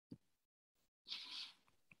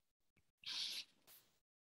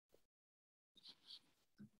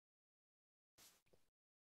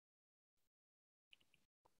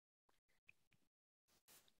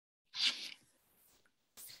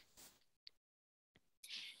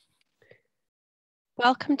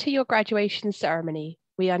Welcome to your graduation ceremony.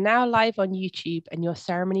 We are now live on YouTube and your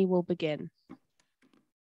ceremony will begin.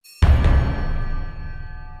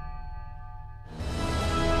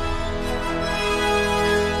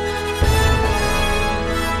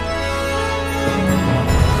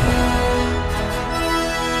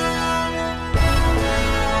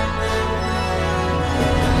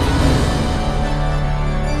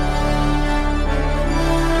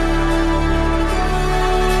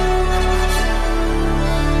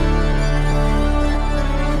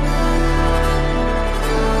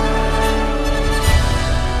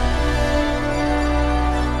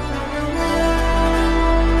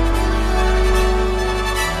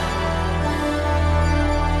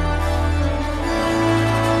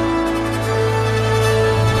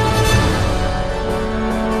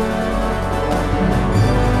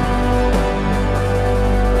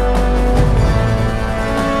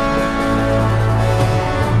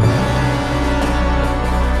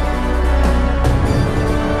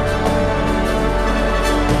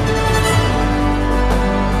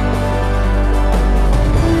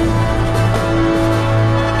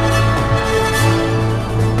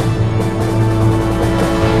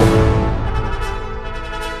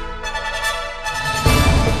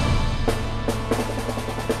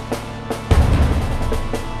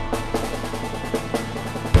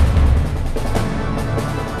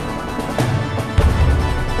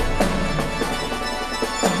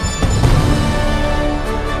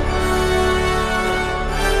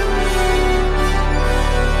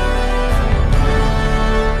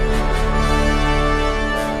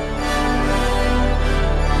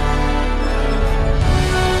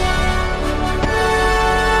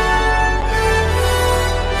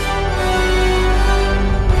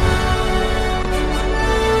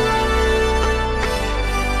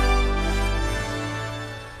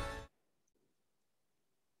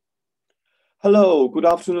 Hello, good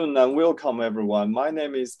afternoon and welcome everyone. My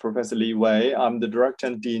name is Professor Li Wei. I'm the Director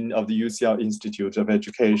and Dean of the UCL Institute of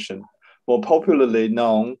Education, more popularly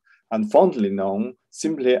known and fondly known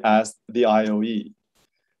simply as the IOE.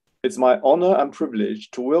 It's my honor and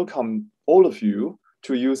privilege to welcome all of you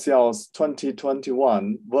to UCL's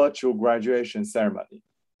 2021 virtual graduation ceremony.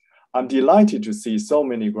 I'm delighted to see so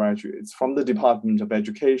many graduates from the Department of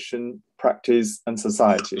Education, Practice and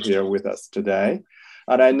Society here with us today.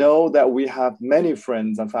 And I know that we have many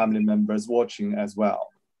friends and family members watching as well.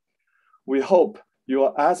 We hope you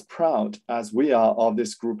are as proud as we are of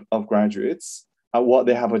this group of graduates and what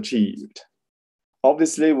they have achieved.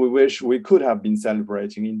 Obviously, we wish we could have been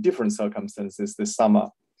celebrating in different circumstances this summer,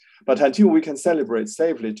 but until we can celebrate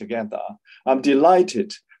safely together, I'm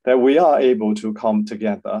delighted that we are able to come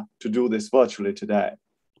together to do this virtually today.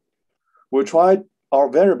 We'll try our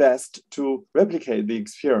very best to replicate the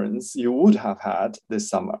experience you would have had this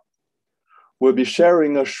summer. We'll be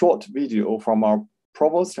sharing a short video from our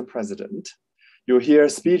Provost and President. You'll hear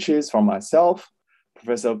speeches from myself,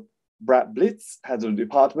 Professor Brad Blitz, head of the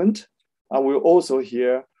department, and we'll also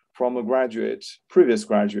hear from a previous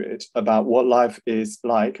graduate, about what life is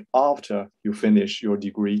like after you finish your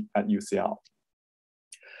degree at UCL.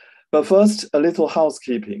 But first, a little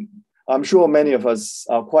housekeeping. I'm sure many of us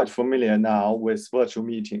are quite familiar now with virtual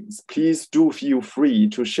meetings. Please do feel free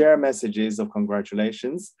to share messages of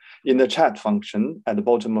congratulations in the chat function at the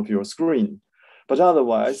bottom of your screen. But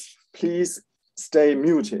otherwise, please stay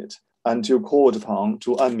muted until called upon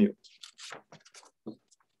to unmute.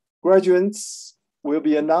 Graduates will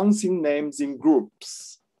be announcing names in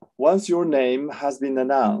groups. Once your name has been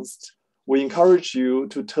announced, we encourage you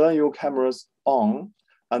to turn your cameras on,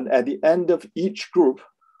 and at the end of each group,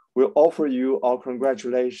 we'll offer you our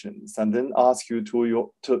congratulations and then ask you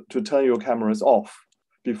to turn your cameras off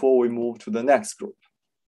before we move to the next group.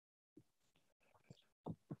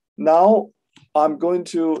 Now, I'm going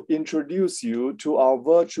to introduce you to our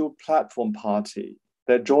virtual platform party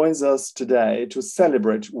that joins us today to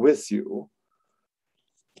celebrate with you,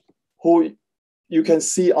 who you can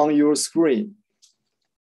see on your screen.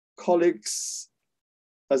 Colleagues,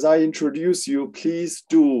 as I introduce you, please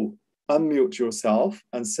do unmute yourself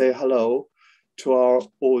and say hello to our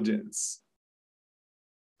audience.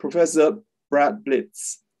 Professor Brad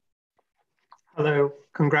Blitz. Hello,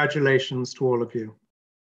 congratulations to all of you.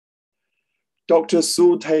 Dr.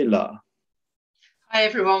 Sue Taylor. Hi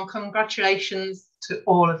everyone, congratulations to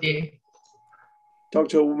all of you.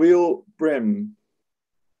 Dr. Will Brim.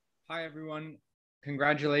 Hi everyone,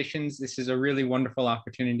 congratulations. This is a really wonderful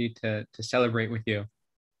opportunity to celebrate with you.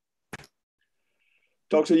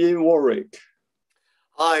 Dr. Ian Warwick.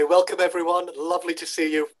 Hi, welcome everyone. Lovely to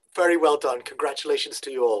see you. Very well done. Congratulations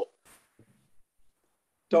to you all.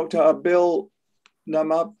 Dr. Abil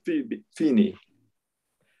Namafini.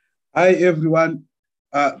 Hi, everyone.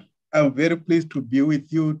 I'm very pleased to be with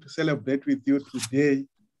you, to celebrate with you today.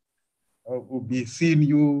 We'll be seeing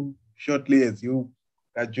you shortly as you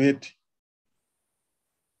graduate.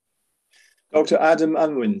 Dr. Adam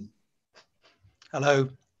Unwin. Hello.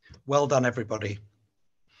 Well done, everybody.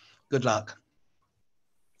 Good luck.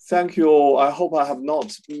 Thank you all. I hope I have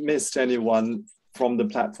not missed anyone from the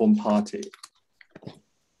platform party.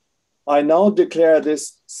 I now declare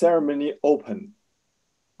this ceremony open,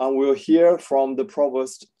 and we'll hear from the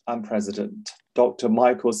Provost and President, Dr.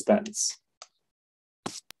 Michael Spence.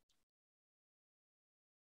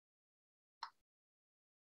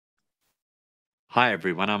 Hi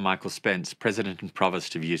everyone, I'm Michael Spence, President and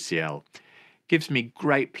Provost of UCL. It gives me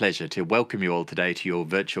great pleasure to welcome you all today to your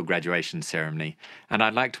virtual graduation ceremony, and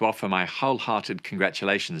I'd like to offer my wholehearted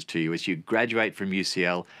congratulations to you as you graduate from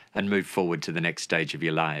UCL and move forward to the next stage of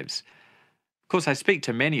your lives. Of course, I speak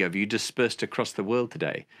to many of you dispersed across the world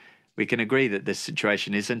today. We can agree that this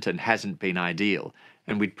situation isn't and hasn't been ideal,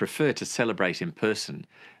 and we'd prefer to celebrate in person,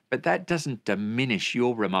 but that doesn't diminish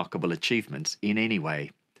your remarkable achievements in any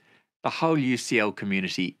way. The whole UCL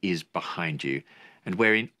community is behind you, and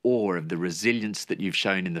we're in awe of the resilience that you've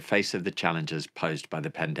shown in the face of the challenges posed by the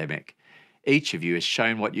pandemic. Each of you has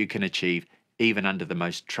shown what you can achieve even under the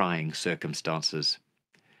most trying circumstances.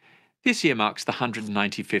 This year marks the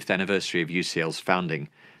 195th anniversary of UCL's founding.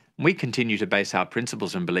 We continue to base our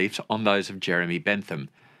principles and beliefs on those of Jeremy Bentham,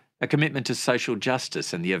 a commitment to social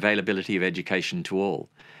justice and the availability of education to all.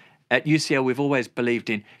 At UCL, we've always believed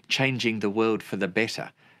in changing the world for the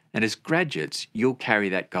better, and as graduates, you'll carry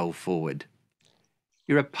that goal forward.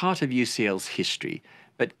 You're a part of UCL's history,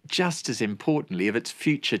 but just as importantly of its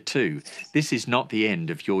future too. This is not the end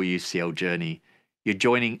of your UCL journey. You're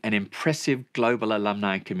joining an impressive global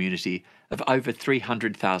alumni community of over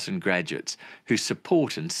 300,000 graduates who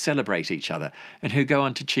support and celebrate each other and who go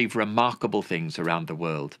on to achieve remarkable things around the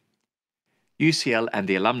world. UCL and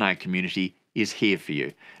the alumni community is here for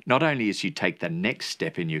you, not only as you take the next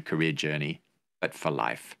step in your career journey, but for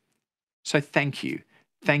life. So thank you,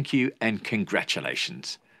 and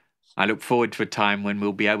congratulations. I look forward to a time when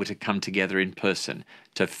we'll be able to come together in person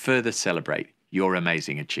to further celebrate your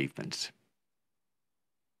amazing achievements.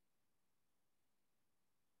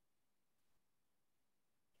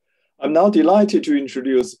 I'm now delighted to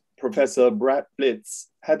introduce Professor Brad Blitz,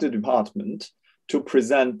 Head of Department, to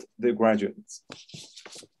present the graduates.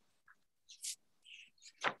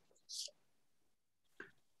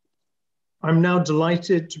 I'm now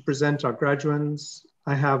delighted to present our graduates.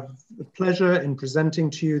 I have the pleasure in presenting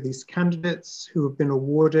to you these candidates who have been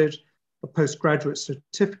awarded a postgraduate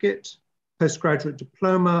certificate, postgraduate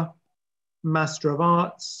diploma, Master of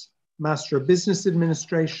Arts, Master of Business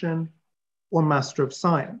Administration, or Master of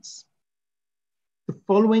Science. The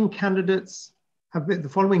following candidate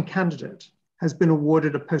has been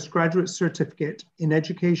awarded a postgraduate certificate in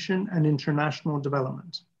Education and International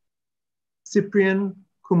Development. Cyprian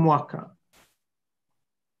Kumwaka.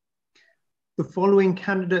 The following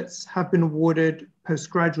candidates have been awarded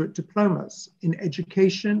postgraduate diplomas in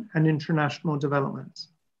Education and International Development.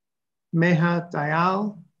 Meha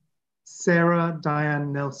Dayal, Sarah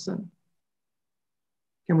Diane Nelson.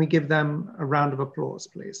 Can we give them a round of applause,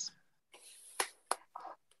 please?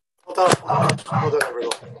 Well done,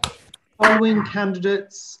 everyone. Following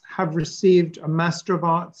candidates have received a Master of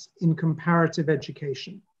Arts in Comparative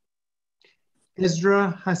Education.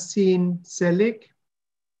 Ezra Hassin Selik,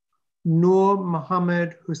 Noor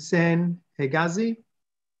Mohammed Hussein Hegazi,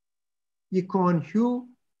 Yikon Hu,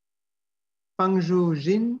 Fangzhu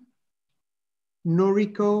Jin,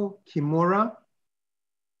 Noriko Kimura,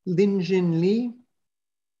 Linjin Li,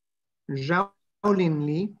 Zhaolin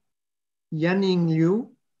Li, Yaning Liu,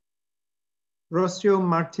 Rocio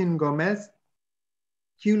Martin Gomez,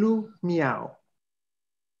 Kulu Miao.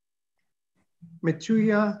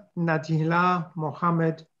 Metuya Nadila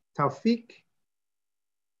Mohammed Taufik,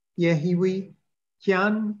 Yehiwi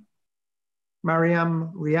Kian,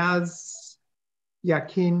 Mariam Riaz,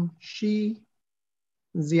 Yakin Shi,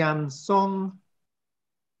 Xian Song,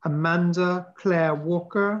 Amanda Claire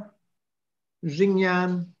Walker,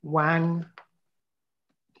 Jingyan Wang,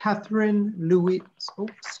 Catherine Louis,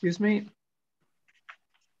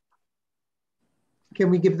 Can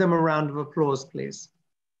we give them a round of applause, please?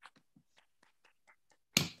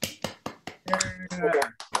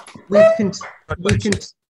 We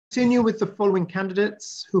continue with the following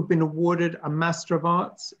candidates who've been awarded a Master of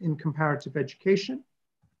Arts in Comparative Education.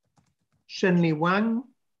 Shenli Wang,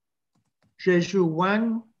 Jeju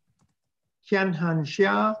Wang, Qianhan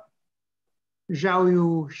Xia,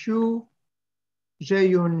 Zhaoyu Xu,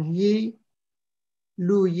 Zheyun Yi,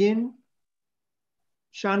 Lu Yin,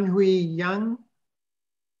 Shanhui Yang,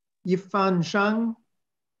 Yifan Zhang,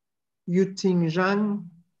 Yuting Zhang,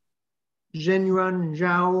 Zhenyuan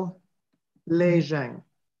Zhao, Lei Zhang.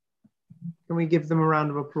 Can we give them a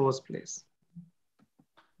round of applause, please?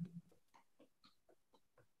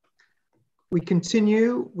 We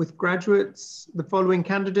continue with graduates, the following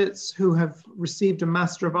candidates who have received a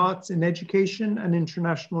Master of Arts in Education and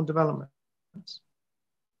International Development.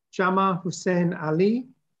 Jama Hussein Ali,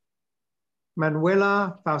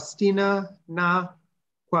 Manuela Faustina Na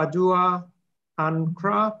Kwadua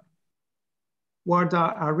Ankra,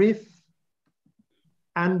 Warda Arif,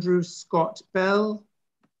 Andrew Scott Bell,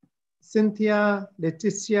 Cynthia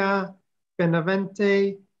Leticia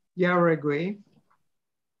Benavente Yaregui,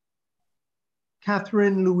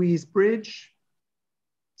 Catherine Louise Bridge,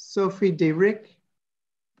 Sophie Derick,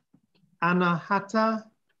 Anna Hatta,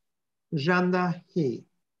 Janda He.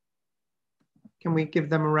 Can we give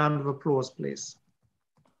them a round of applause, please?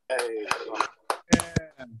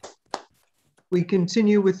 We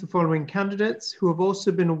continue with the following candidates who have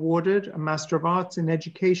also been awarded a Master of Arts in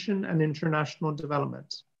Education and International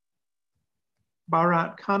Development.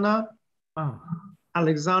 Bharat Khanna,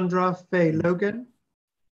 Alexandra Faye Logan,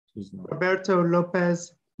 Roberto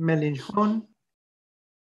Lopez Melinjon,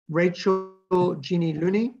 Rachel Jeannie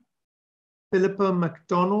Looney, Philippa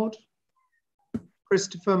McDonald,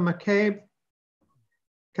 Christopher McCabe,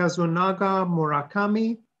 Kazunaga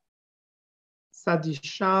Murakami,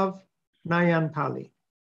 Sadishav Nayanpali.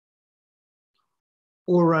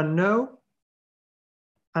 Ora No,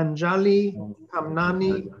 Anjali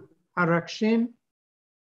Kamnani Harakshin,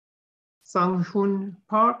 Sanghun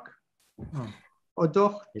Park,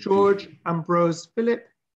 Odoch George Ambrose Philip,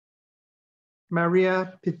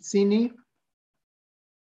 Maria Pizzini,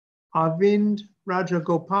 Arvind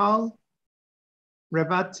Rajagopal,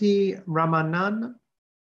 Revati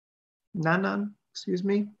Nanan,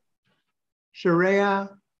 Sharia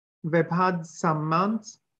Vebhad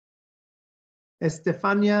Samant,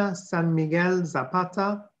 Estefania San Miguel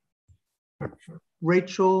Zapata,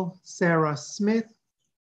 Rachel Sarah Smith,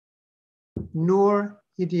 Noor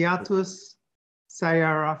Hidiatus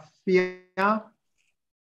Sayarafia,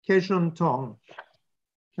 Kejun Tong.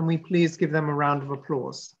 Can we please give them a round of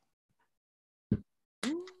applause?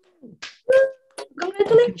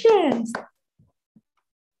 Congratulations.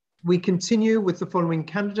 We continue with the following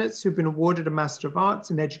candidates who've been awarded a Master of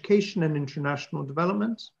Arts in Education and International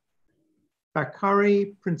Development.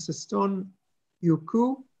 Bakari Princeston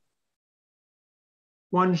Yuku,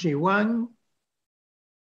 Wanji Wang,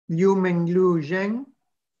 Liu Menglu Zheng,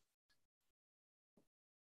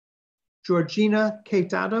 Georgina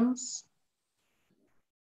Kate Adams.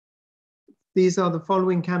 These are the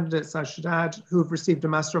following candidates, I should add, who have received a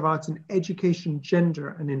Master of Arts in Education, Gender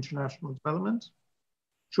and International Development.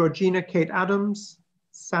 Georgina Kate Adams,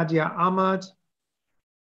 Sadia Ahmad,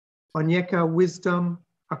 Onyeka Wisdom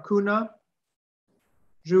Akuna,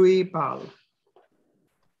 Jui Bal,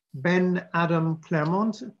 Ben Adam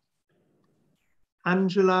Clermont,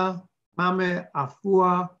 Angela Mame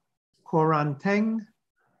Afua Koranteng,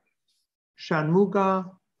 Shanmuga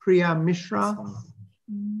Priya Mishra,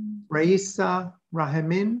 Raisa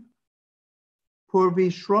Rahemin, Purvi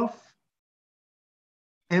Shroff,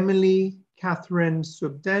 Emily Catherine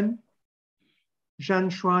Subden,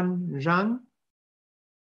 Zhanshuan Zhang,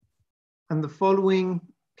 and the following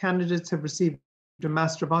candidates have received a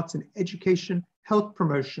Master of Arts in Education, Health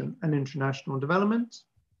Promotion and International Development.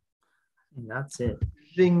 And that's it.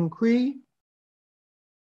 Jing Kui,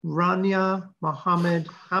 Rania Mohammed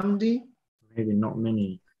Hamdi, Maybe not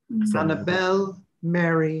many. Annabelle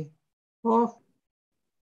Mary Hoff,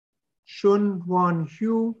 Shun Wan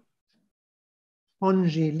Hu,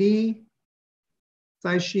 Honji Li,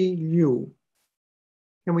 Zaishi Liu.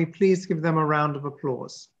 Can we please give them a round of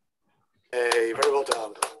applause? Hey, very well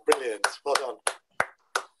done. Brilliant. Well done.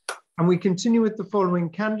 And we continue with the following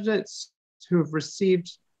candidates who have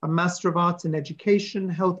received a Master of Arts in Education,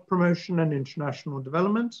 Health Promotion and International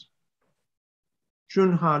Development.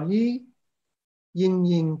 Junha Li, Ying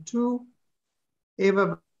Ying Tu,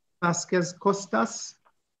 Eva Vasquez Costas,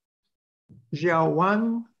 Xiao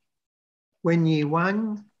Wang, Wenyi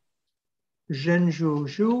Wang, Zhenju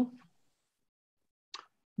Zhu.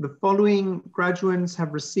 The following graduates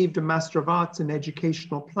have received a Master of Arts in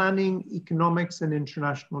Educational Planning, Economics and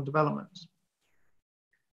International Development.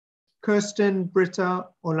 Kirsten Britta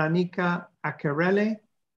Olanika Akerele,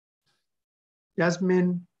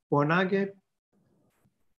 Yasmin Bonage,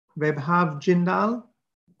 Vebhav Jindal,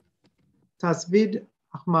 Tasvid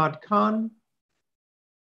Ahmad Khan,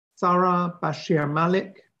 Sarah Bashir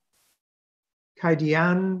Malik,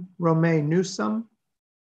 Kaidian Romay Newsome,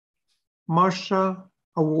 Marsha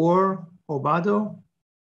Awor Obado,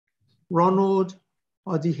 Ronald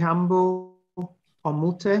Odihambo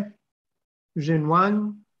Omute, Jin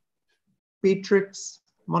Wang, Beatrix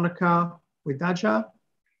Monica Widaja,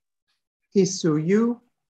 Hisu Yu,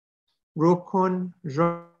 Rokon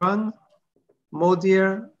Zhang,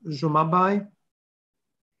 Modir Jumabai,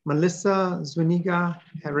 Melissa Zuniga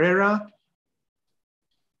Herrera.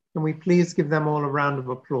 Can we please give them all a round of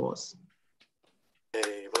applause?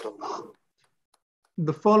 Hey, well done.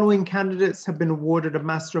 The following candidates have been awarded a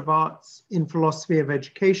Master of Arts in Philosophy of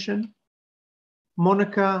Education: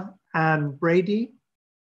 Monica Ann Brady,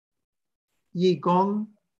 Yi Gong,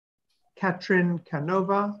 Katrin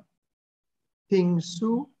Canova, Ping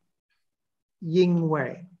Su, Ying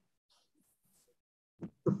Wei.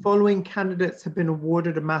 The following candidates have been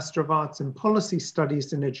awarded a Master of Arts in Policy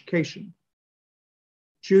Studies in Education: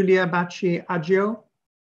 Julia Bachi Agio,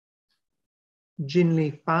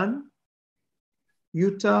 Jinli Fan,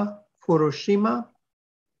 Yuta Furushima,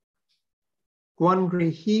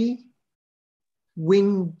 Guangri He,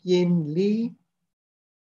 Wing Yin Li,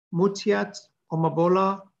 Mutiat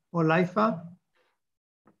Omabola Olaifa,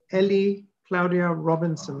 Ellie Claudia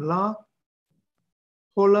Robinson La,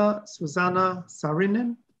 Paula Susanna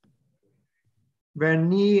Sarinen,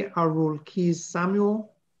 Vernie Arul Keys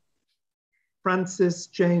Samuel, Francis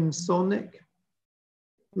James Solnick,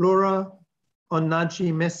 Laura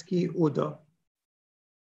Onaji Meski Udo.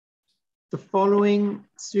 The following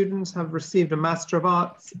students have received a Master of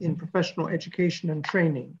Arts in Professional Education and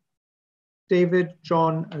Training: David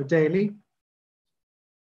John O'Daly.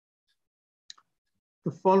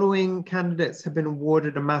 The following candidates have been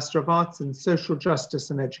awarded a Master of Arts in Social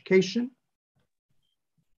Justice and Education: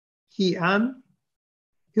 He An,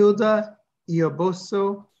 Hilda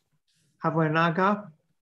Ioboso Havuenaga,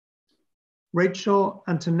 Rachel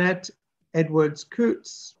Antoinette Edwards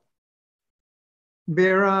Coots,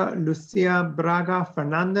 Vera Lucia Braga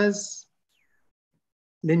Fernandez,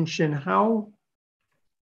 Lin Shin Hao,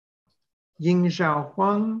 Ying Zhao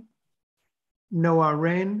Huang, Noah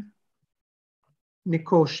Rain,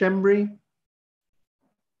 Nicole Shembri,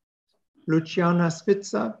 Luciana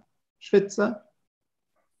Schwitzer,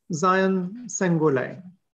 Zion Sengule.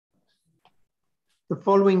 The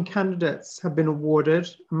following candidates have been awarded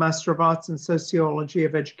a Master of Arts in Sociology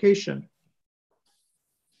of Education: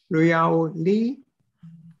 Luyao Li,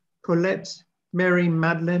 Colette Mary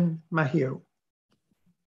Madeline Mahio,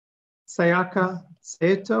 Sayaka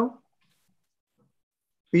Seto,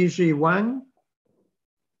 Biji Wang,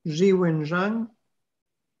 Jiwen Zhang,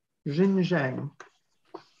 Jin Zhang.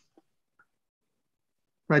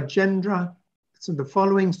 Rajendra. So the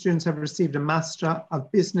following students have received a Master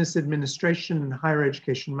of Business Administration and Higher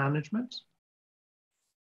Education Management: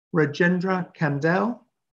 Rajendra Kandel,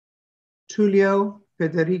 Tullio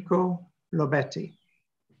Federico Lobetti.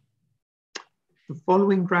 The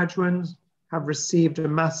following graduates have received a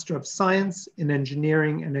Master of Science in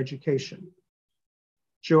Engineering and Education: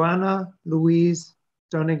 Joanna Louise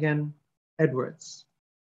Donegan Edwards.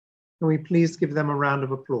 Can we please give them a round of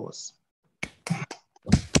applause?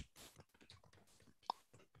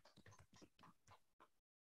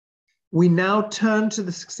 We now turn to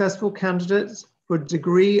the successful candidates for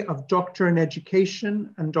degree of Doctor in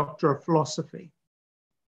Education and Doctor of Philosophy.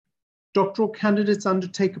 Doctoral candidates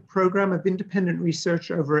undertake a program of independent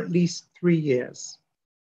research over at least 3 years.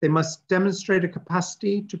 They must demonstrate a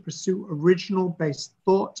capacity to pursue original-based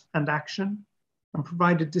thought and action and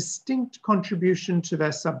provide a distinct contribution to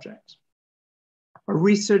their subject. A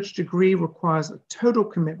research degree requires a total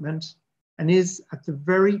commitment and is at the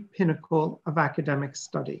very pinnacle of academic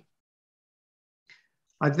study.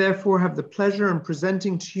 I therefore have the pleasure in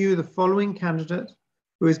presenting to you the following candidate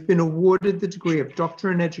who has been awarded the degree of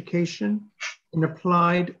Doctor in Education in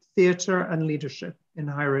Applied Theatre and Leadership in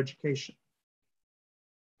Higher Education: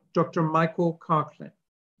 Dr. Michael Carklin.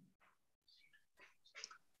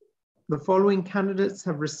 The following candidates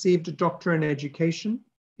have received a Doctor in Education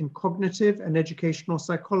in Cognitive and Educational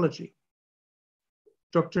Psychology: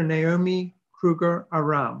 Dr. Naomi Kruger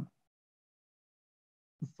Aram.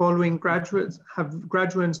 The following graduates have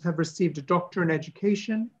received a Doctor in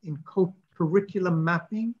Education in Curriculum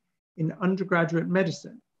Mapping in Undergraduate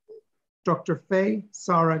Medicine: Dr. Faye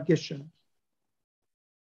Sarah Gishan.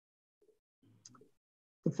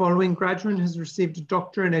 The following graduate has received a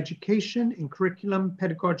Doctor in Education in Curriculum,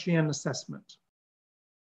 Pedagogy and Assessment: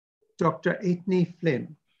 Dr. Aithney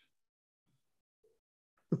Flynn.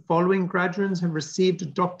 The following graduates have received a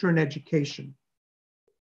Doctor in Education: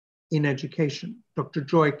 Dr.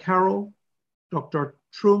 Joy Carroll, Dr.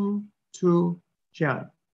 Trung Tu Jian.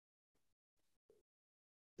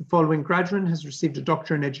 The following graduate has received a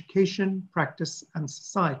Doctor in Education, Practice and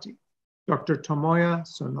Society, Dr. Tomoya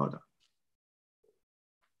Sonoda.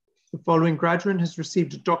 The following graduate has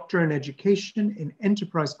received a Doctor in Education in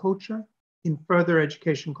Enterprise Culture in Further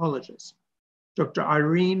Education Colleges, Dr.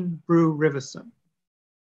 Irene Brew Riverson.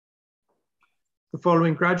 The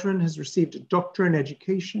following graduate has received a Doctor in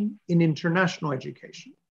Education in International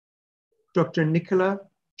Education, Dr. Nicola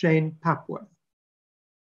Jane Papworth.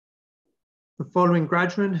 The following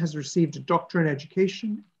graduate has received a Doctor in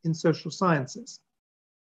Education in Social Sciences,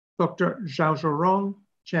 Dr. Zhaozhorong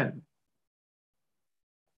Chen.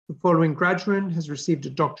 The following graduate has received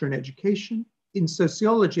a Doctor in Education in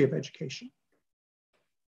Sociology of Education,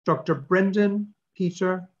 Dr. Brendan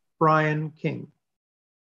Peter Brian King.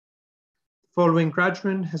 The following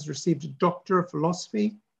graduate has received a Doctor of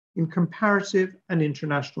Philosophy in Comparative and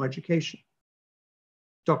International Education,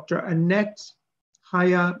 Dr. Annette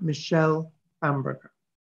Haya Michelle Bamberger.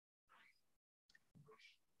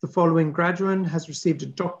 The following graduate has received a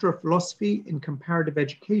Doctor of Philosophy in Comparative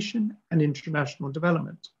Education and International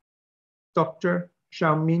Development, Dr.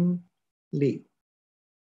 Xiaomin Li.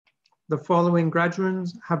 The following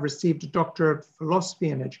graduates have received a Doctor of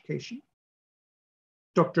Philosophy in Education,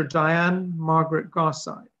 Dr. Diane Margaret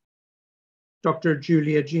Garside, Dr.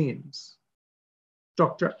 Julia Jeans,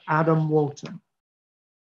 Dr. Adam Walton.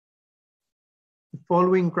 The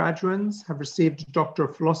following graduates have received a Doctor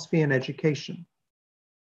of Philosophy in Education,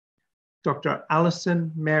 Dr.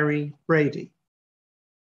 Alison Mary Brady.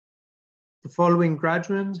 The following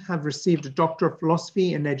graduates have received a Doctor of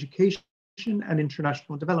Philosophy in Education and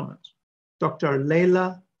International Development, Dr.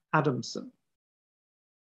 Leila Adamson.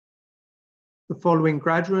 The following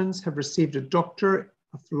graduates have received a Doctor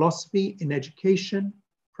of Philosophy in Education,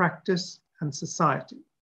 Practice and Society,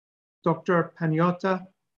 Dr. Panyota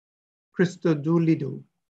Christodoulidou,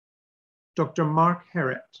 Dr. Mark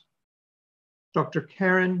Herrett, Dr.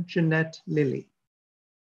 Karen Jeanette Lilly,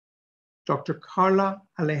 Dr. Carla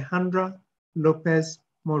Alejandra Lopez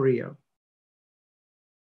Morillo.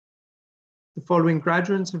 The following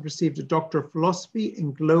graduates have received a Doctor of Philosophy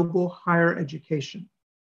in Global Higher Education,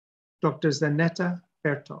 Dr. Zanetta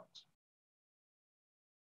Bertot.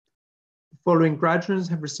 The following graduates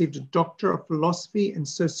have received a Doctor of Philosophy in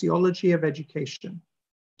Sociology of Education,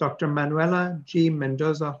 Dr. Manuela G.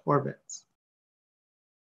 Mendoza Horvitz.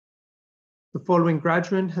 The following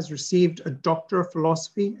graduate has received a Doctor of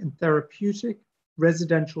Philosophy in Therapeutic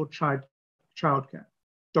Residential Childcare,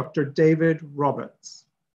 Dr. David Roberts.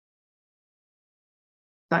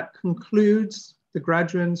 That concludes the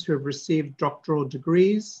graduates who have received doctoral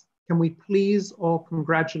degrees. Can we please all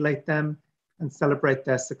congratulate them and celebrate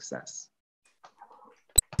their success?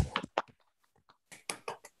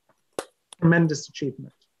 Tremendous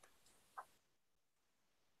achievement.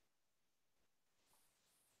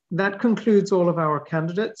 That concludes all of our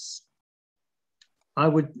candidates. I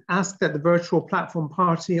would ask that the virtual platform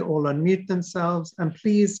party all unmute themselves and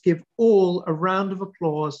please give all a round of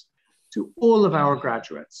applause to all of our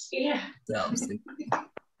graduates. Yeah.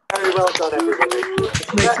 Very well done, everybody.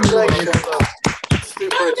 Congratulations.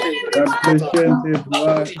 Super achievement.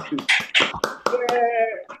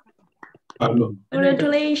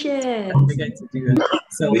 Congratulations. We're going to do a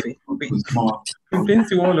selfie. We've been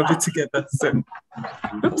through all of it together. So,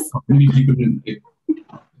 oops.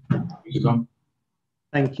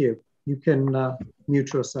 Thank you. You can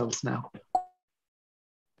mute yourselves now.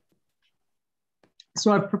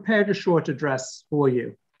 So I've prepared a short address for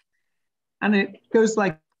you. And it goes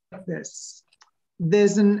like this.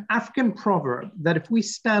 There's an African proverb that if we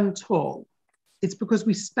stand tall, it's because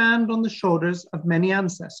we stand on the shoulders of many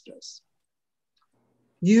ancestors.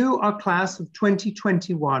 You, our class of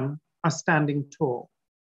 2021, are standing tall.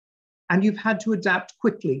 And you've had to adapt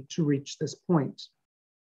quickly to reach this point.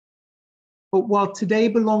 But while today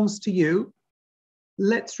belongs to you,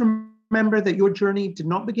 let's remember that your journey did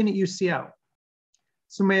not begin at UCL.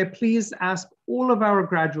 So may I please ask all of our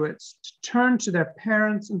graduates to turn to their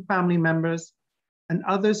parents and family members and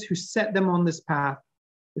others who set them on this path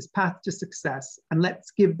to success, and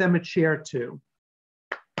let's give them a cheer too.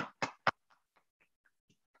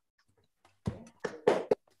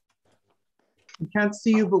 We can't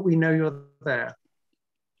see you, but we know you're there.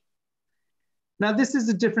 Now, this is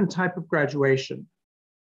a different type of graduation.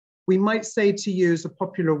 We might say, to use a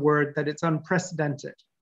popular word, that it's unprecedented.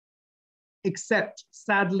 Except,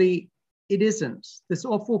 sadly, it isn't. This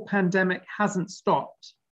awful pandemic hasn't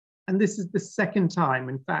stopped. And this is the second time,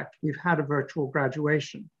 in fact, we've had a virtual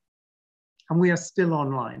graduation. And we are still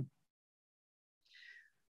online.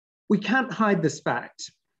 We can't hide this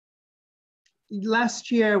fact.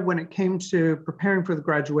 Last year, when it came to preparing for the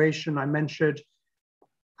graduation, I mentioned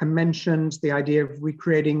I mentioned the idea of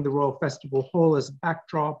recreating the Royal Festival Hall as a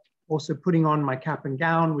backdrop, also putting on my cap and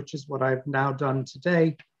gown, which is what I've now done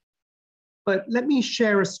today. But let me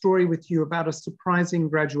share a story with you about a surprising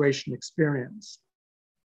graduation experience.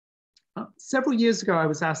 Several years ago, I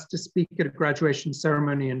was asked to speak at a graduation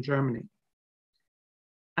ceremony in Germany.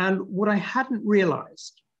 And what I hadn't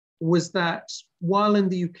realized was that while in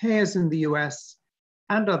the UK, as in the US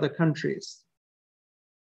and other countries,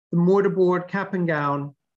 the mortarboard, cap and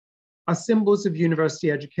gown are symbols of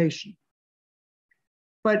university education.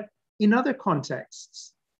 But in other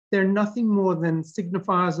contexts, they're nothing more than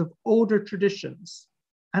signifiers of older traditions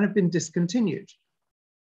and have been discontinued.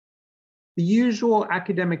 The usual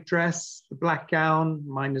academic dress, the black gown,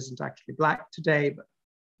 mine isn't actually black today, but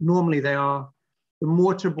normally they are, the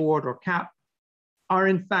mortarboard or cap, are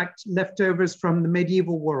in fact leftovers from the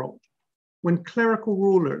medieval world, when clerical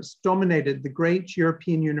rulers dominated the great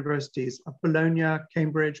European universities of Bologna,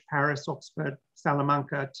 Cambridge, Paris, Oxford,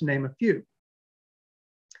 Salamanca, to name a few.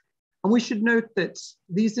 And we should note that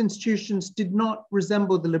these institutions did not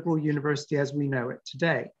resemble the liberal university as we know it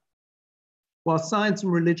today. While science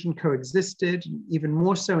and religion coexisted, and even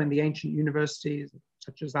more so in the ancient universities,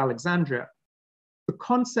 such as Alexandria, the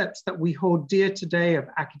concepts that we hold dear today of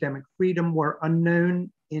academic freedom were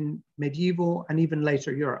unknown in medieval and even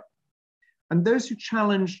later Europe. And those who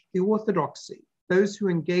challenged the orthodoxy, those who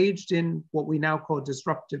engaged in what we now call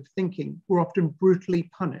disruptive thinking, were often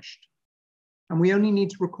brutally punished. And we only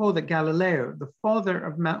need to recall that Galileo, the father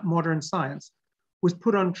of modern science, was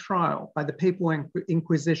put on trial by the Papal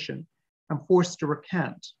Inquisition and forced to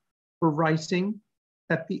recant for writing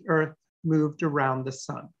that the earth moved around the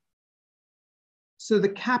sun. So the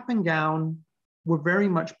cap and gown were very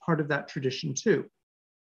much part of that tradition too.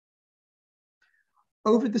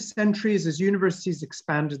 Over the centuries, as universities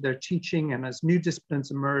expanded their teaching and as new disciplines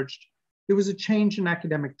emerged, there was a change in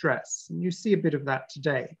academic dress, and you see a bit of that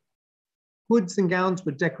today. Hoods and gowns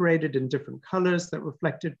were decorated in different colors that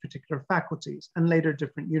reflected particular faculties and later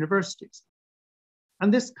different universities.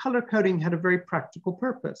 And this color coding had a very practical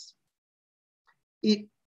purpose. It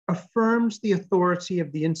affirmed the authority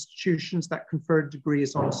of the institutions that conferred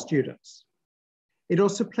degrees on students. It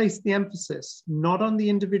also placed the emphasis not on the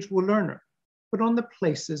individual learner, but on the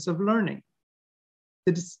places of learning.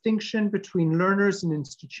 The distinction between learners and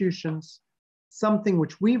institutions, something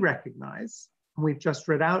which we recognize, and we've just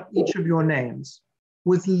read out each of your names,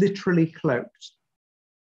 was literally cloaked.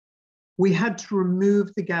 We had to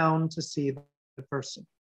remove the gown to see the person.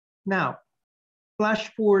 Now,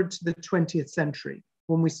 flash forward to the 20th century,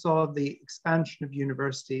 when we saw the expansion of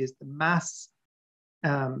universities, the mass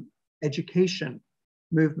education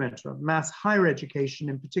movement, or mass higher education,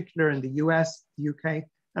 in particular in the US, the UK,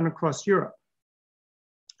 and across Europe.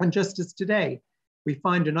 And just as today, we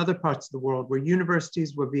find in other parts of the world where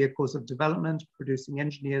universities were vehicles of development, producing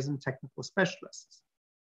engineers and technical specialists.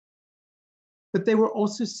 But they were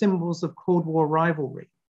also symbols of Cold War rivalry,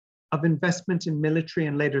 of investment in military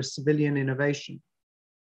and later civilian innovation,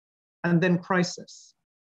 and then crisis.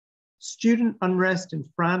 Student unrest in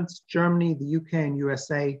France, Germany, the UK, and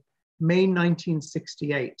USA, May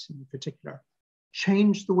 1968 in particular,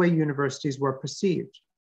 changed the way universities were perceived.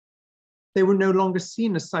 They were no longer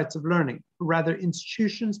seen as sites of learning, but rather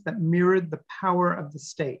institutions that mirrored the power of the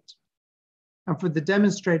state. And for the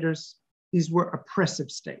demonstrators, these were oppressive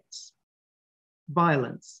states.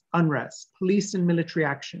 Violence, unrest, police and military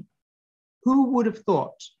action. Who would have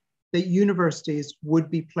thought that universities would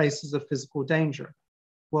be places of physical danger?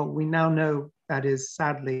 Well, we now know that is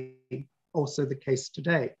sadly also the case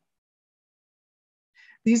today.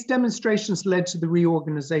 These demonstrations led to the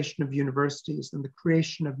reorganization of universities and the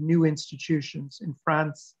creation of new institutions in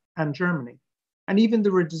France and Germany, and even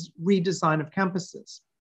the redesign of campuses.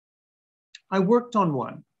 I worked on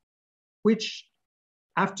one, which,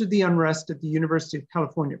 after the unrest at the University of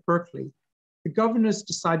California, Berkeley, the governors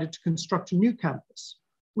decided to construct a new campus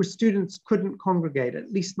where students couldn't congregate,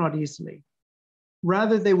 at least not easily.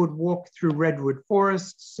 Rather, they would walk through redwood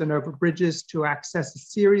forests and over bridges to access a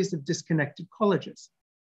series of disconnected colleges.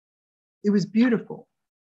 It was beautiful,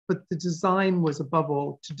 but the design was above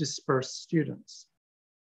all to disperse students.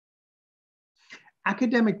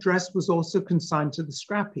 Academic dress was also consigned to the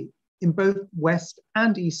scrap heap in both West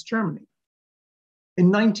and East Germany.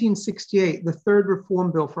 In 1968, the third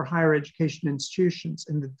reform bill for higher education institutions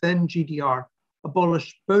in the then GDR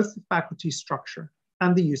abolished both the faculty structure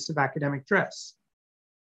and the use of academic dress.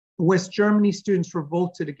 West Germany students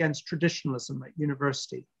revolted against traditionalism at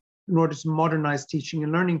university in order to modernize teaching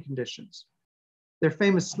and learning conditions. Their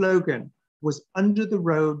famous slogan was, "Under the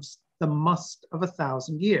robes, the must of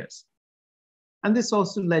 1,000 years." And this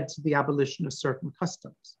also led to the abolition of certain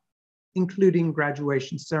customs, including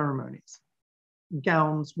graduation ceremonies.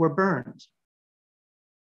 Gowns were burned.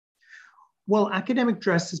 While academic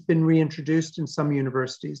dress has been reintroduced in some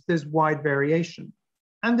universities, there's wide variation,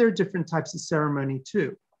 and there are different types of ceremony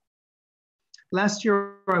too. Last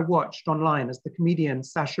year, I watched online as the comedian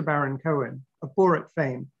Sacha Baron Cohen of Borat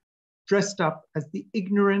fame dressed up as the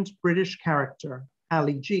ignorant British character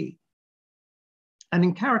Ali G. And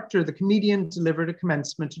in character, the comedian delivered a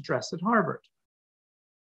commencement address at Harvard.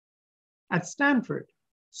 At Stanford,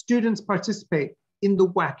 students participate in the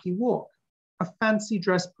Wacky Walk, a fancy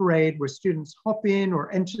dress parade where students hop in or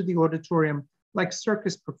enter the auditorium like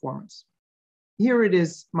circus performance. Here it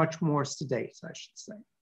is much more sedate, I should say.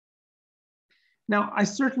 Now, I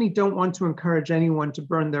certainly don't want to encourage anyone to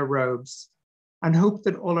burn their robes and hope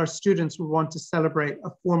that all our students will want to celebrate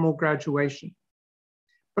a formal graduation.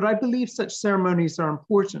 But I believe such ceremonies are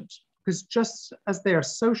important because just as they are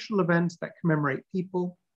social events that commemorate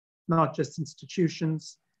people, not just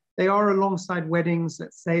institutions, they are alongside weddings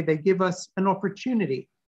that say they give us an opportunity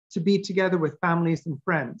to be together with families and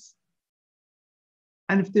friends.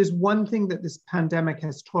 And if there's one thing that this pandemic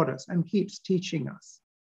has taught us and keeps teaching us,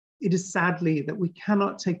 it is sadly that we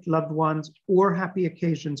cannot take loved ones or happy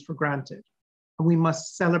occasions for granted, and we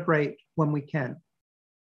must celebrate when we can.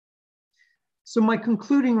 So my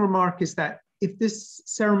concluding remark is that if this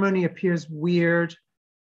ceremony appears weird,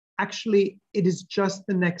 actually it is just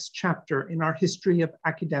the next chapter in our history of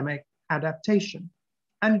academic adaptation,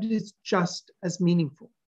 and it is just as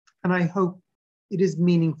meaningful. And I hope it is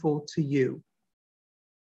meaningful to you.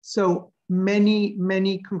 So many,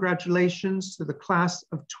 many congratulations to the class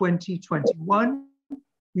of 2021.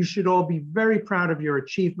 You should all be very proud of your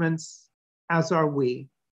achievements, as are we.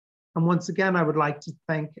 And once again, I would like to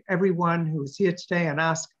thank everyone who is here today and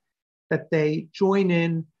ask that they join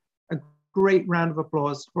in a great round of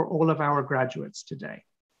applause for all of our graduates today.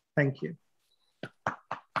 Thank you.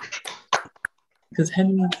 Because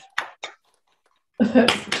Henry.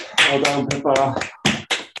 Well done, Pippa.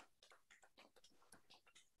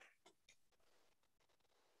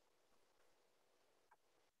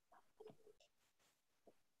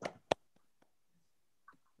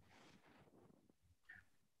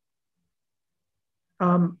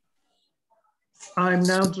 I'm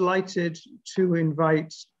now delighted to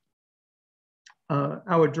invite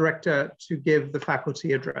our director to give the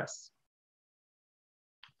faculty address.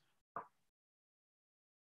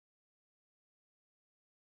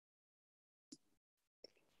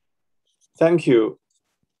 Thank you.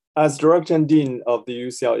 As Director and Dean of the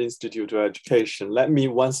UCL Institute of Education, let me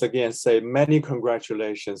once again say many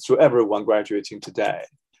congratulations to everyone graduating today.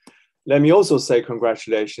 Let me also say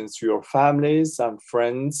congratulations to your families and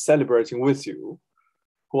friends celebrating with you,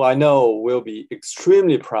 who I know will be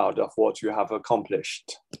extremely proud of what you have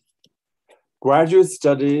accomplished. Graduate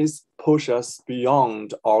studies push us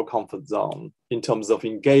beyond our comfort zone in terms of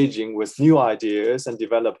engaging with new ideas and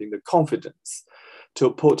developing the confidence to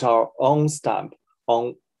put our own stamp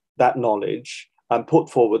on that knowledge and put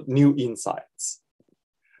forward new insights.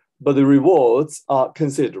 But the rewards are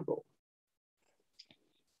considerable.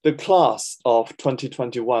 The class of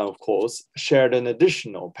 2021, of course, shared an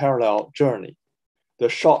additional parallel journey, the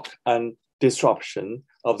shock and disruption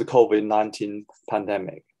of the COVID-19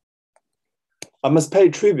 pandemic. I must pay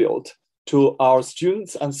tribute to our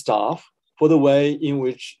students and staff for the way in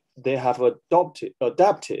which they have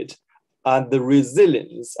adapted and the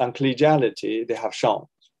resilience and collegiality they have shown.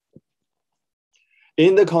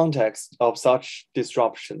 In the context of such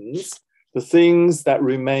disruptions, the things that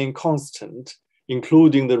remain constant,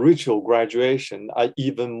 including the ritual graduation, are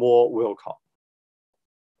even more welcome.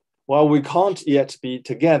 While we can't yet be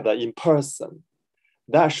together in person,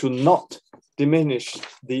 that should not diminish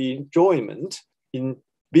the enjoyment in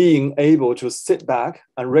being able to sit back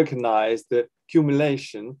and recognize the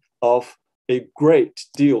accumulation of a great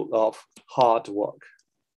deal of hard work.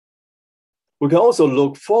 We can also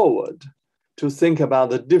look forward to think about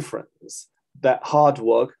the difference that hard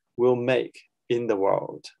work will make in the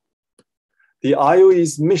world. The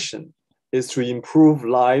IOE's mission is to improve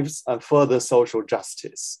lives and further social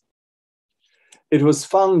justice. It was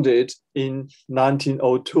founded in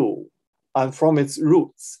 1902, and from its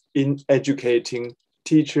roots in educating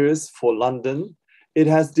teachers for London, it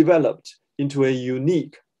has developed into a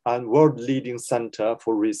unique and world-leading center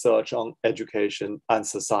for research on education and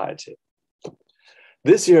society.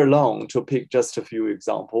 This year alone, to pick just a few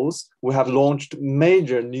examples, we have launched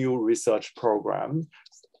major new research programs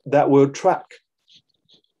that will track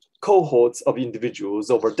cohorts of individuals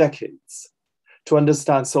over decades to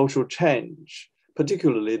understand social change,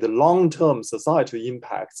 particularly the long-term societal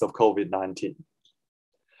impacts of COVID-19.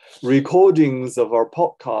 Recordings of our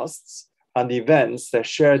podcasts and events that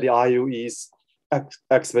share the IOE's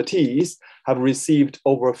expertise have received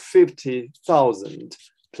over 50,000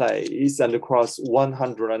 plays and across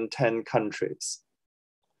 110 countries.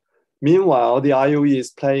 Meanwhile, the IOE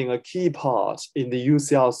is playing a key part in the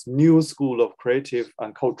UCL's new School of Creative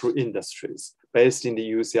and Cultural Industries, based in the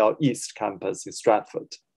UCL East campus in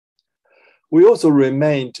Stratford. We also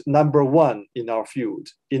remained #1 in our field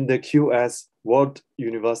in the QS World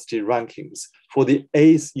University Rankings for the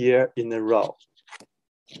 8th year in a row.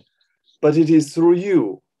 But it is through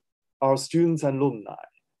you, our students and alumni,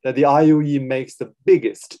 that the IOE makes the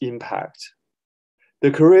biggest impact.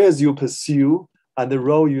 The careers you pursue and the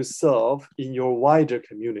role you serve in your wider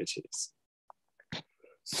communities.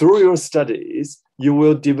 Through your studies, you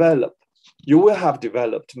will have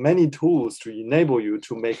developed many tools to enable you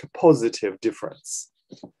to make a positive difference.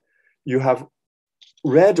 You have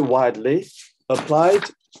read widely, applied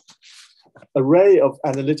an array of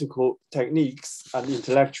analytical techniques and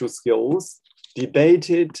intellectual skills,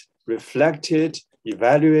 debated, reflected,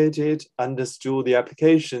 evaluated, understood the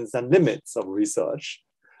applications and limits of research,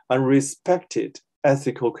 and respected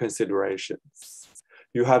ethical considerations.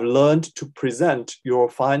 You have learned to present your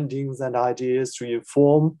findings and ideas to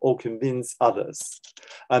inform or convince others,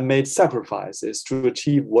 and made sacrifices to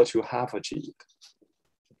achieve what you have achieved.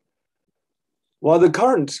 While the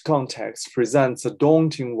current context presents a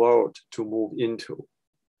daunting world to move into,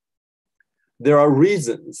 there are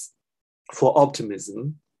reasons for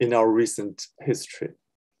optimism in our recent history.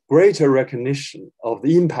 Greater recognition of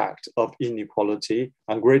the impact of inequality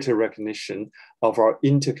and greater recognition of our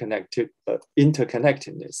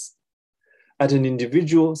interconnectedness at an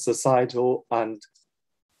individual, societal, and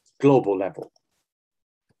global level.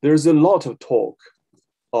 There's a lot of talk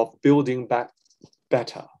of building back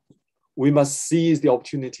better. We must seize the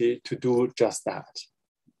opportunity to do just that.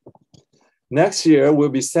 Next year, we'll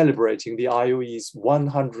be celebrating the IOE's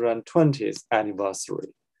 120th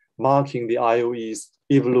anniversary, marking the IOE's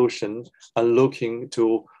evolution and looking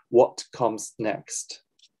to what comes next.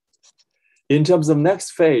 In terms of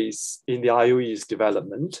next phase in the IOE's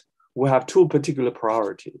development, we have two particular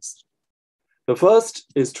priorities. The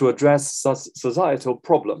first is to address societal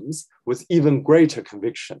problems with even greater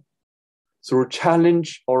conviction through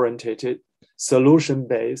challenge-oriented,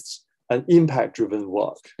 solution-based, and impact-driven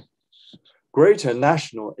work. Greater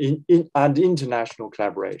national and international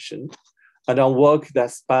collaboration and on work that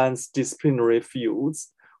spans disciplinary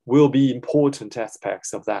fields will be important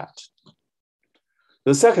aspects of that.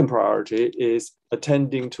 The second priority is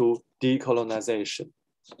attending to decolonization.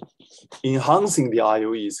 Enhancing the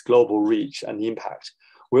IOE's global reach and impact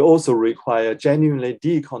will also require genuinely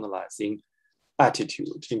decolonizing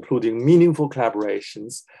attitude, including meaningful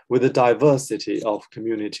collaborations with the diversity of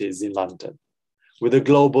communities in London, with the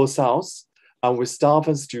Global South, and with staff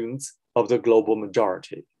and students of the global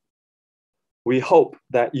majority. We hope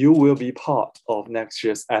that you will be part of next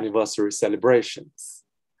year's anniversary celebrations,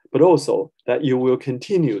 but also that you will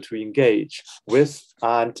continue to engage with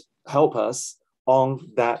and help us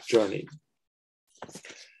on that journey.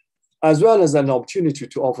 As well as an opportunity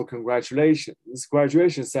to offer congratulations,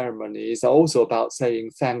 graduation ceremonies are also about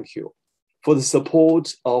saying thank you for the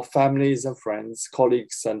support of families and friends,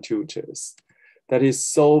 colleagues and tutors that is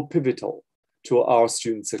so pivotal to our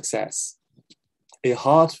student success. A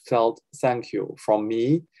heartfelt thank you from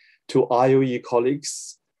me to IOE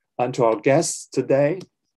colleagues and to our guests today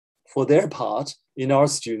for their part in our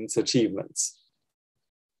students' achievements.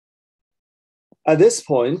 At this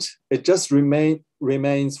point, it just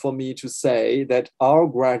remains for me to say that our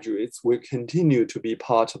graduates will continue to be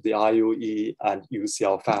part of the IOE and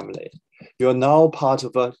UCL family. You're now part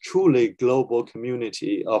of a truly global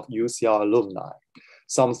community of UCL alumni,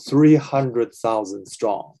 some 300,000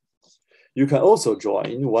 strong. You can also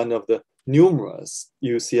join one of the numerous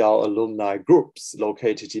UCL alumni groups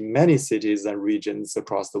located in many cities and regions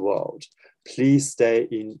across the world. Please stay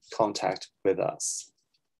in contact with us.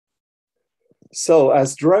 So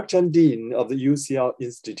as Director and Dean of the UCL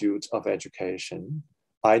Institute of Education,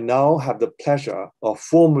 I now have the pleasure of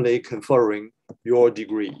formally conferring your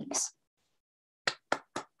degrees.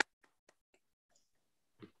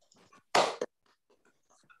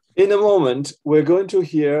 In a moment, we're going to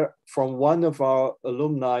hear from one of our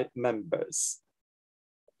alumni members.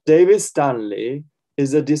 David Stanley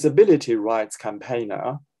is a disability rights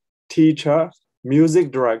campaigner, teacher,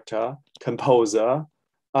 music director, composer,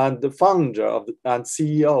 and the founder and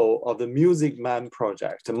CEO of the Music Man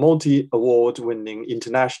Project, a multi-award winning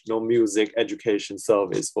international music education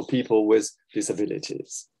service for people with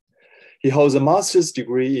disabilities. He holds a master's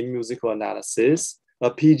degree in musical analysis,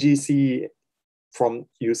 a PGCE from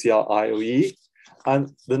UCL IOE,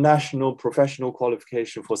 and the National Professional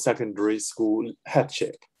Qualification for Secondary School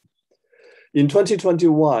headship. In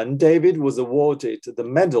 2021, David was awarded the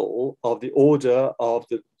Medal of the Order of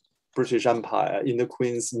the British Empire in the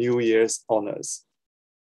Queen's New Year's Honours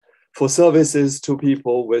for services to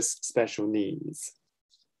people with special needs.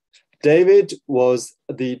 David was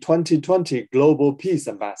the 2020 Global Peace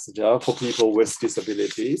Ambassador for people with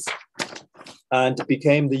disabilities and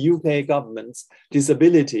became the UK government's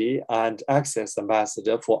Disability and Access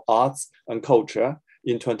Ambassador for Arts and Culture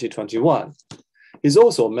in 2021. He's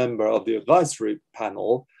also a member of the advisory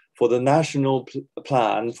panel for the National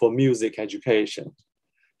Plan for Music Education.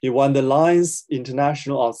 He won the Lions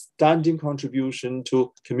International Outstanding Contribution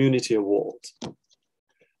to Community Award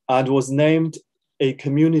and was named a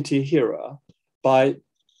community hero by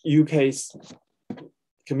UK's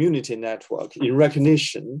Community Network in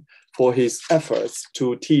recognition for his efforts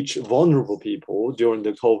to teach vulnerable people during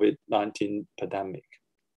the COVID-19 pandemic.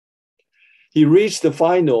 He reached the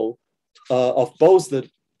final of both the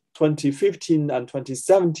 2015 and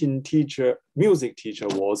 2017 Music Teacher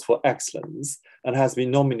Awards for Excellence and has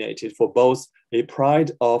been nominated for both a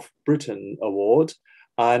Pride of Britain Award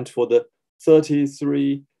and for the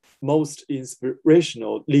 33 Most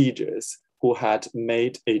Inspirational Leaders Who Had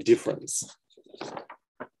Made a Difference.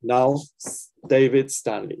 Now, David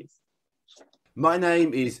Stanley. My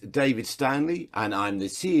name is David Stanley, and I'm the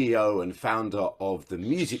CEO and founder of the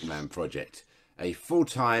Music Man Project, a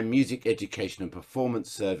full-time music education and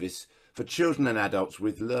performance service for children and adults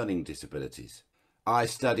with learning disabilities. I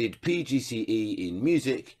studied PGCE in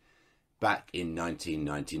music back in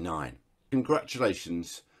 1999.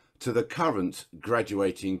 Congratulations to the current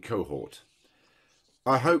graduating cohort.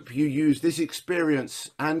 I hope you use this experience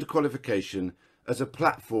and qualification as a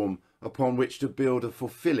platform upon which to build a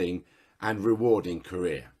fulfilling and rewarding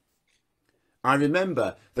career. I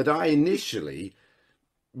remember that I initially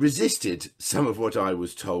resisted some of what I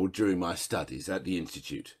was told during my studies at the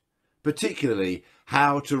Institute, particularly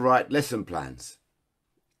how to write lesson plans.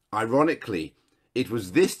 Ironically, it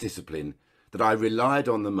was this discipline that I relied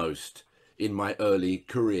on the most in my early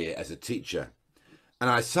career as a teacher, and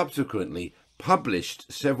I subsequently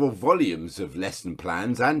published several volumes of lesson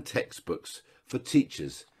plans and textbooks for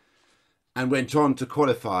teachers and went on to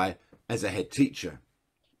qualify as a head teacher.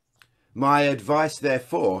 My advice,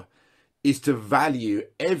 therefore, is to value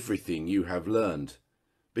everything you have learned,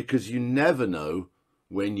 because you never know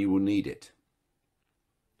when you will need it.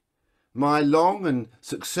 My long and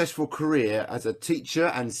successful career as a teacher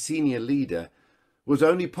and senior leader was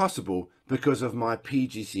only possible because of my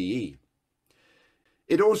PGCE.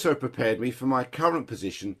 It also prepared me for my current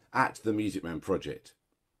position at the Music Man Project.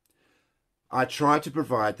 I try to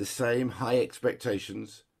provide the same high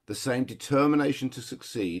expectations, the same determination to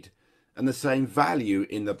succeed, and the same value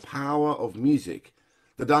in the power of music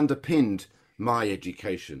that underpinned my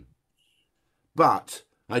education. But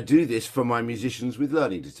I do this for my musicians with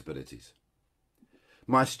learning disabilities.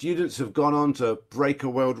 My students have gone on to break a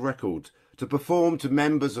world record, to perform to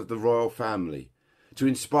members of the royal family, to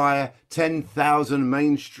inspire 10,000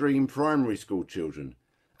 mainstream primary school children,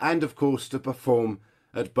 and of course to perform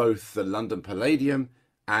at both the London Palladium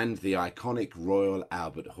and the iconic Royal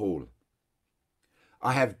Albert Hall.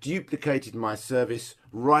 I have duplicated my service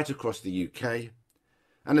right across the UK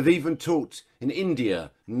and have even taught in India,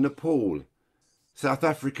 Nepal, South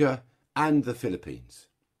Africa and the Philippines.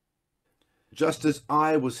 Just as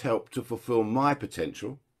I was helped to fulfill my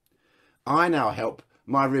potential, I now help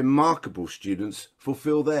my remarkable students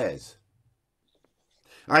fulfill theirs.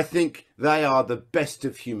 I think they are the best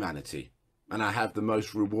of humanity, and I have the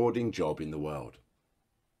most rewarding job in the world.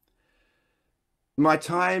 My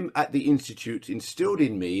time at the Institute instilled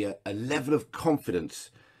in me a level of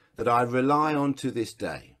confidence that I rely on to this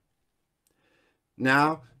day.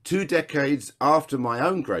 Now, 2 decades after my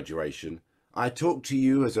own graduation, I talk to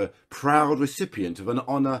you as a proud recipient of an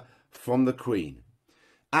honour from the Queen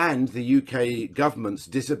and the UK Government's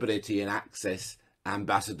Disability and Access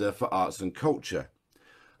Ambassador for Arts and Culture.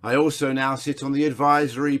 I also now sit on the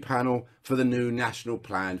advisory panel for the new National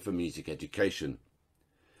Plan for Music Education.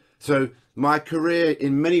 So my career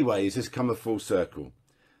in many ways has come a full circle,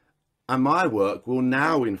 and my work will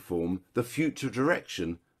now inform the future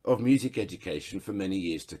direction of music education for many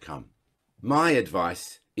years to come. My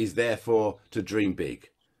advice is therefore to dream big,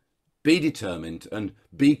 be determined and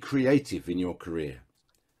be creative in your career.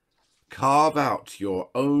 Carve out your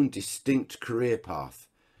own distinct career path,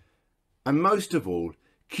 and most of all,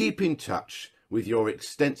 keep in touch with your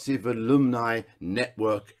extensive alumni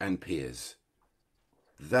network and peers.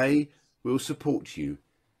 They will support you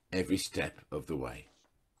every step of the way.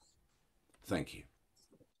 Thank you.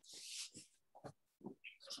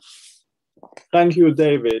 Thank you,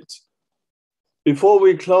 David. Before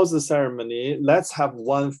we close the ceremony, let's have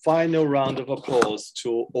one final round of applause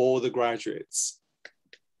to all the graduates.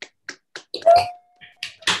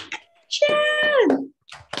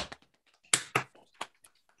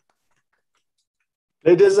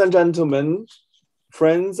 Ladies and gentlemen,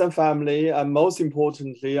 friends and family, and most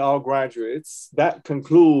importantly, our graduates, that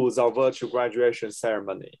concludes our virtual graduation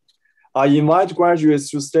ceremony. I invite graduates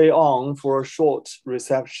to stay on for a short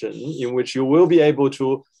reception in which you will be able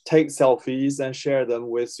to take selfies and share them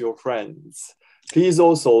with your friends. Please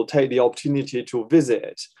also take the opportunity to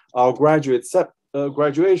visit our graduation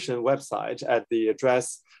website at the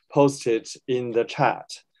address posted in the chat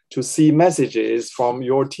to see messages from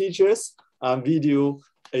your teachers and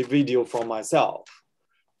a video from myself.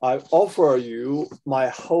 I offer you my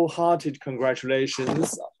wholehearted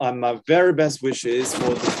congratulations and my very best wishes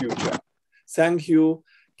for the future. Thank you,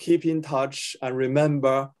 keep in touch, and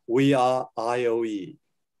remember, we are IOE.